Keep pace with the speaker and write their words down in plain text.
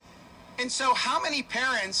And so how many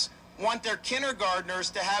parents want their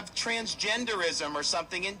kindergartners to have transgenderism or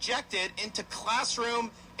something injected into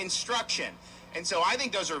classroom instruction? And so I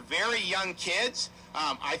think those are very young kids.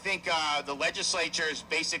 I think the legislature is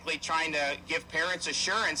basically trying to give parents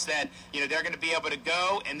assurance that, they're going to be able to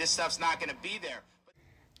go and this stuff's not going to be there.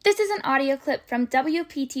 This is an audio clip from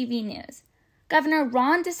WPTV News. Governor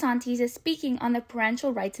Ron DeSantis is speaking on the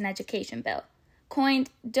Parental Rights in Education bill,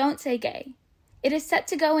 coined Don't Say Gay. It is set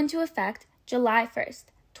to go into effect July 1st,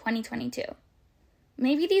 2022.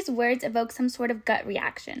 Maybe these words evoke some sort of gut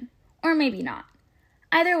reaction, or maybe not.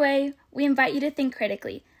 Either way, we invite you to think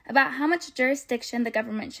critically about how much jurisdiction the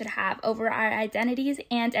government should have over our identities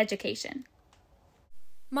and education.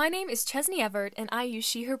 My name is Chesney Everett, and I use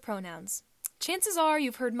she/her pronouns. Chances are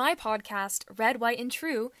you've heard my podcast, Red, White, and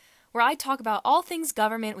True, where I talk about all things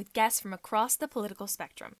government with guests from across the political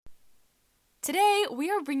spectrum. Today, we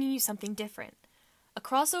are bringing you something different, a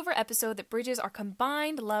crossover episode that bridges our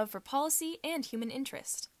combined love for policy and human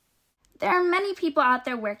interest. There are many people out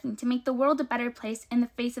there working to make the world a better place in the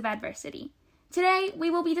face of adversity. Today, we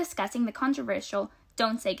will be discussing the controversial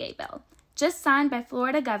Don't Say Gay bill, just signed by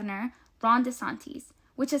Florida Governor Ron DeSantis,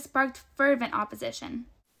 which has sparked fervent opposition.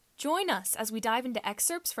 Join us as we dive into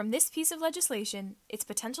excerpts from this piece of legislation, its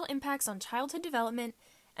potential impacts on childhood development,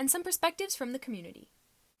 and some perspectives from the community.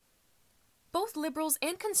 Both liberals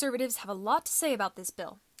and conservatives have a lot to say about this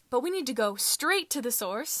bill, but we need to go straight to the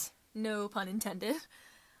source, no pun intended.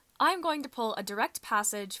 I'm going to pull a direct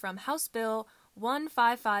passage from House Bill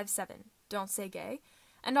 1557, Don't Say Gay,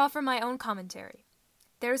 and offer my own commentary.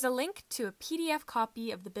 There is a link to a PDF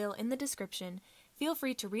copy of the bill in the description. Feel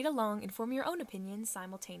free to read along and form your own opinions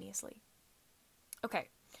simultaneously. Okay,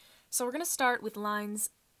 so we're going to start with lines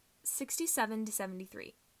 67 to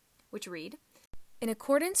 73, which read, "In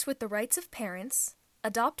accordance with the rights of parents,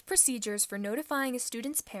 adopt procedures for notifying a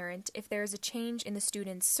student's parent if there is a change in the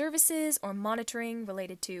student's services or monitoring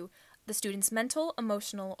related to the student's mental,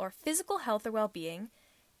 emotional, or physical health or well-being,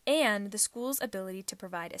 and the school's ability to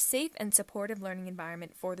provide a safe and supportive learning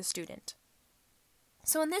environment for the student."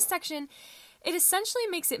 So in this section, it essentially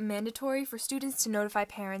makes it mandatory for students to notify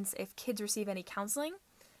parents if kids receive any counseling.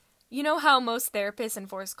 You know how most therapists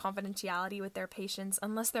enforce confidentiality with their patients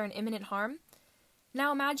unless they're in imminent harm?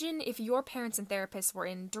 Now imagine if your parents and therapists were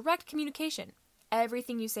in direct communication.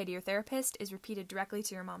 Everything you say to your therapist is repeated directly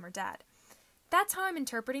to your mom or dad. That's how I'm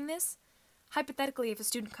interpreting this. Hypothetically, if a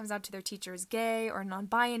student comes out to their teacher as gay or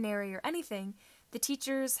non-binary or anything, the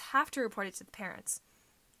teachers have to report it to the parents.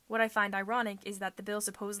 What I find ironic is that the bill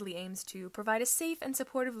supposedly aims to provide a safe and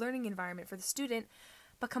supportive learning environment for the student,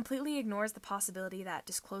 but completely ignores the possibility that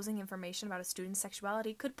disclosing information about a student's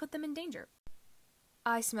sexuality could put them in danger.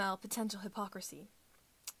 I smell potential hypocrisy.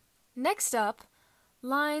 Next up,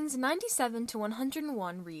 lines 97 to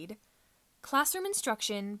 101 read, "Classroom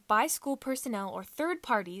instruction by school personnel or third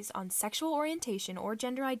parties on sexual orientation or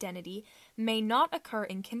gender identity may not occur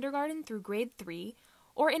in kindergarten through grade 3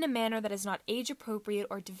 or in a manner that is not age-appropriate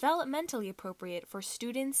or developmentally appropriate for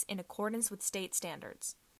students in accordance with state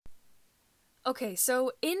standards." Okay,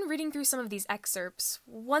 so in reading through some of these excerpts,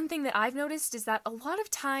 one thing that I've noticed is that a lot of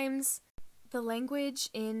times the language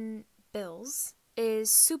in bills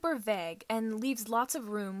is super vague and leaves lots of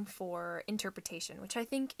room for interpretation, which I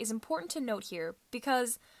think is important to note here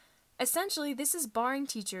because essentially this is barring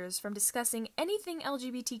teachers from discussing anything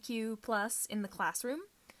LGBTQ+ in the classroom.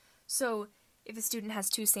 So if a student has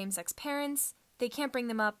two same-sex parents, they can't bring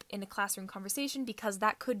them up in a classroom conversation because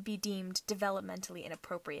that could be deemed developmentally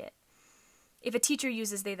inappropriate. If a teacher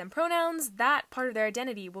uses they/them pronouns, that part of their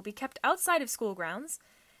identity will be kept outside of school grounds,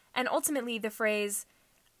 and ultimately the phrase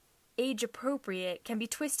age-appropriate can be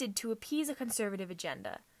twisted to appease a conservative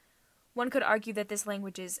agenda. One could argue that this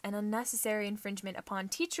language is an unnecessary infringement upon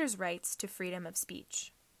teachers' rights to freedom of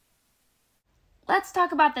speech. Let's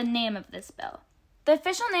talk about the name of this bill. The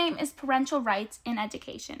official name is Parental Rights in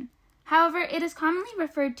Education. However, it is commonly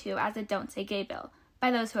referred to as a Don't Say Gay bill by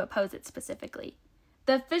those who oppose it specifically.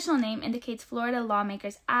 The official name indicates Florida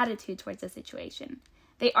lawmakers' attitude towards the situation.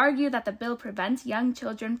 They argue that the bill prevents young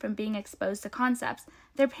children from being exposed to concepts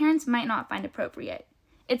their parents might not find appropriate.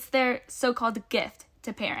 It's their so-called gift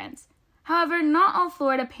to parents. However, not all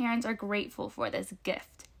Florida parents are grateful for this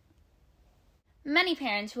gift. Many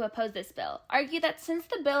parents who oppose this bill argue that since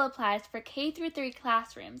the bill applies for K-3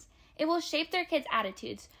 classrooms, it will shape their kids'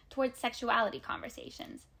 attitudes towards sexuality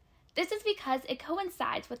conversations. This is because it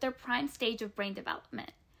coincides with their prime stage of brain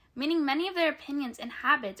development, meaning many of their opinions and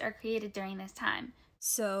habits are created during this time.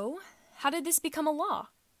 So, how did this become a law?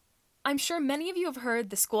 I'm sure many of you have heard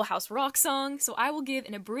the Schoolhouse Rock song, so I will give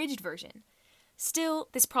an abridged version. Still,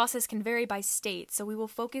 this process can vary by state, so we will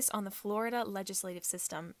focus on the Florida legislative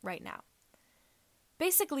system right now.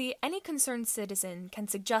 Basically, any concerned citizen can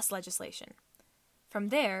suggest legislation. From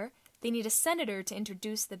there, they need a senator to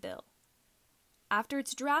introduce the bill. After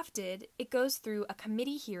it's drafted, it goes through a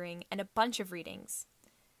committee hearing and a bunch of readings.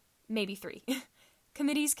 Maybe 3.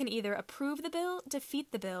 Committees can either approve the bill,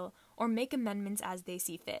 defeat the bill, or make amendments as they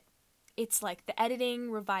see fit. It's like the editing,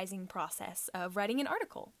 revising process of writing an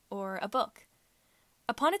article or a book.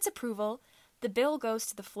 Upon its approval, the bill goes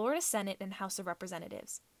to the Florida Senate and House of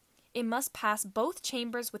Representatives. It must pass both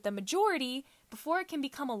chambers with a majority before it can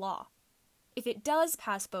become a law. If it does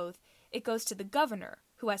pass both, it goes to the governor,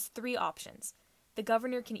 who has 3 options. The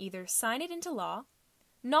governor can either sign it into law,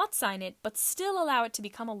 not sign it but still allow it to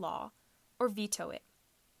become a law, or veto it.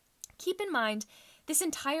 Keep in mind, this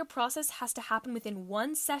entire process has to happen within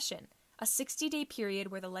one session, a 60-day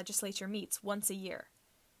period where the legislature meets once a year.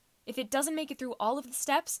 If it doesn't make it through all of the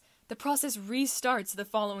steps, the process restarts the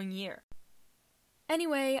following year.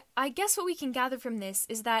 Anyway, I guess what we can gather from this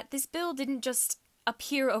is that this bill didn't just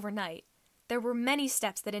appear overnight. There were many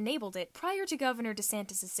steps that enabled it prior to Governor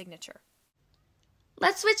DeSantis' signature.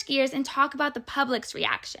 Let's switch gears and talk about the public's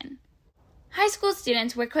reaction. High school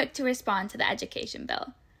students were quick to respond to the education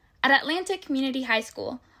bill. At Atlantic Community High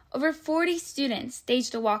School, over 40 students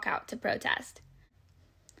staged a walkout to protest.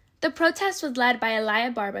 The protest was led by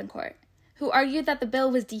Elia Barbancourt, who argued that the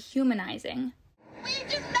bill was dehumanizing. We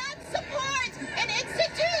do not support an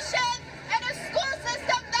institution and a school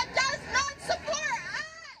system that does not support us!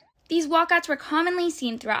 These walkouts were commonly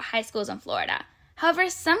seen throughout high schools in Florida.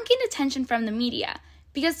 However, some gained attention from the media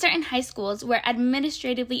because certain high schools were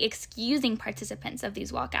administratively excusing participants of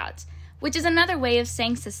these walkouts, which is another way of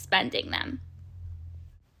saying suspending them.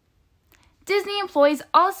 Disney employees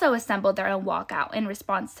also assembled their own walkout in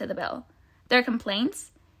response to the bill. Their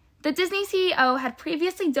complaints? The Disney CEO had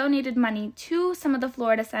previously donated money to some of the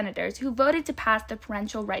Florida senators who voted to pass the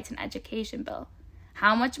Parental Rights in Education bill.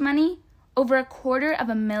 How much money? Over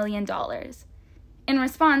 $250,000. In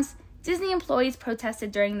response, Disney employees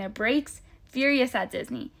protested during their breaks, furious at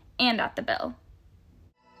Disney and at the bill.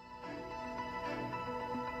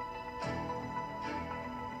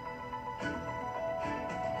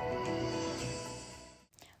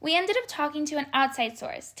 We ended up talking to an outside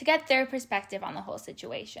source to get their perspective on the whole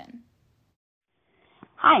situation.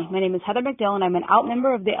 Hi, my name is Heather McDill, and I'm an out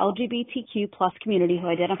member of the LGBTQ plus community who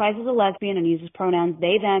identifies as a lesbian and uses pronouns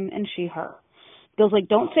they, them, and she, her. Bills like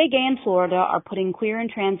Don't Say Gay in Florida are putting queer and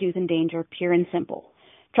trans youth in danger, pure and simple.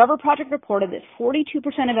 Trevor Project reported that 42%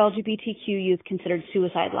 of LGBTQ youth considered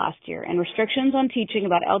suicide last year, and restrictions on teaching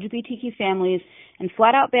about LGBTQ families and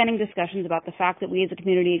flat-out banning discussions about the fact that we as a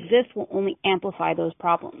community exist will only amplify those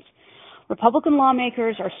problems. Republican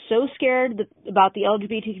lawmakers are so scared about the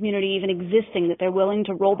LGBT community even existing that they're willing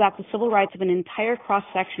to roll back the civil rights of an entire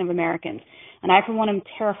cross-section of Americans. And I, for one, am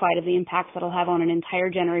terrified of the impacts that'll have on an entire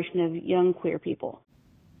generation of young queer people.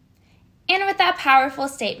 And with that powerful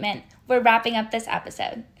statement, we're wrapping up this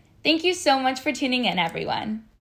episode. Thank you so much for tuning in, everyone.